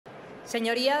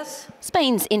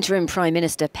Spain's interim Prime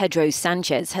Minister Pedro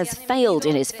Sánchez has failed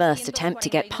in his first attempt to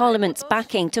get Parliament's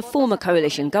backing to form a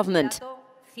coalition government.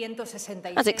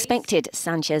 As expected,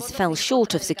 Sanchez fell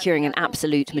short of securing an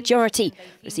absolute majority,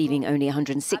 receiving only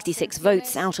 166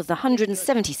 votes out of the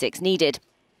 176 needed.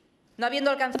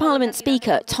 The Parliament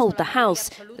Speaker told the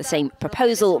House the same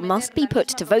proposal must be put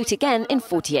to vote again in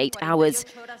 48 hours,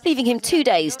 leaving him 2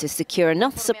 days to secure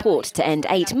enough support to end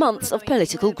 8 months of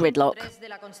political gridlock.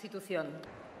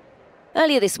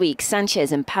 Earlier this week,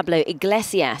 Sanchez and Pablo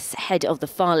Iglesias, head of the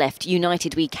far-left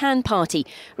United We Can party,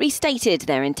 restated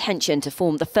their intention to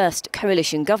form the first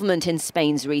coalition government in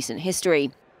Spain's recent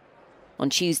history.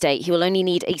 On Tuesday, he will only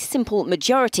need a simple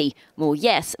majority, more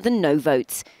yes than no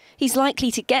votes. He's likely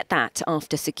to get that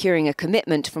after securing a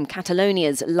commitment from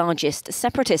Catalonia's largest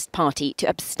separatist party to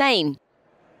abstain.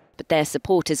 But their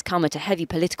supporters come at a heavy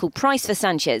political price for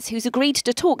Sanchez, who's agreed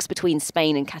to talks between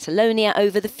Spain and Catalonia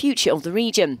over the future of the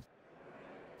region.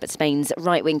 But Spain's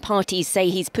right-wing parties say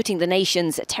he's putting the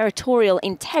nation's territorial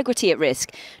integrity at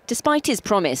risk, despite his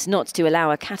promise not to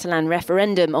allow a Catalan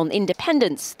referendum on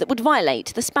independence that would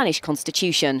violate the Spanish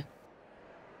constitution.